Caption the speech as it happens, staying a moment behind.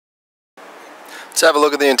Let's have a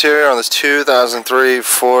look at the interior on this 2003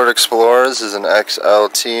 Ford Explorer. This is an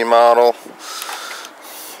XLT model.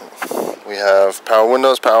 We have power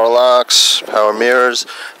windows, power locks, power mirrors,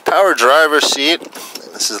 power driver's seat.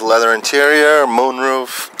 This is leather interior,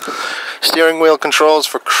 moonroof, steering wheel controls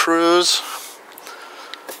for cruise.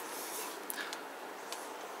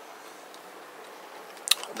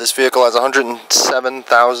 This vehicle has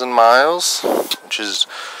 107,000 miles, which is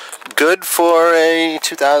good for a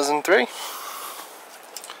 2003.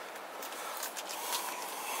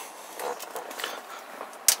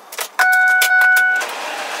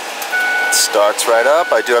 Starts right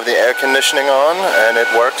up. I do have the air conditioning on and it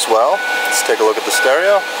works well. Let's take a look at the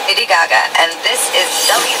stereo. Lady Gaga, and this is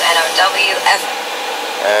WNOWF.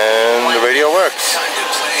 And the radio works.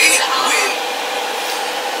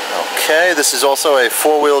 Okay, this is also a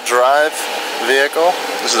four-wheel drive vehicle.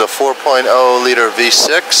 This is a 4.0 liter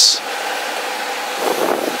V6.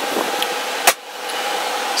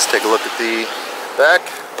 Let's take a look at the back.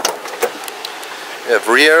 We have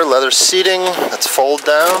rear leather seating that's fold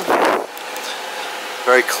down.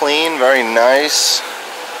 Very clean, very nice.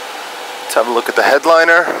 Let's have a look at the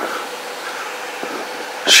headliner.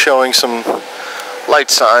 Showing some light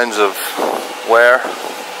signs of wear.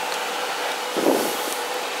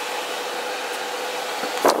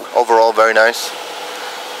 Overall, very nice.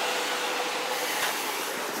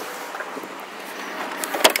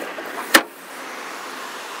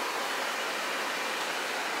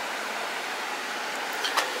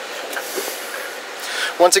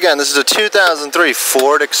 Once again, this is a 2003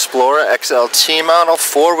 Ford Explorer XLT model,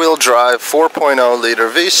 four-wheel drive, 4.0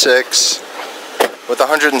 liter V6 with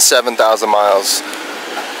 107,000 miles.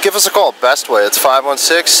 Give us a call, Bestway. It's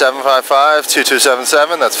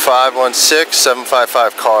 516-755-2277. That's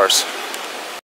 516-755-CARS.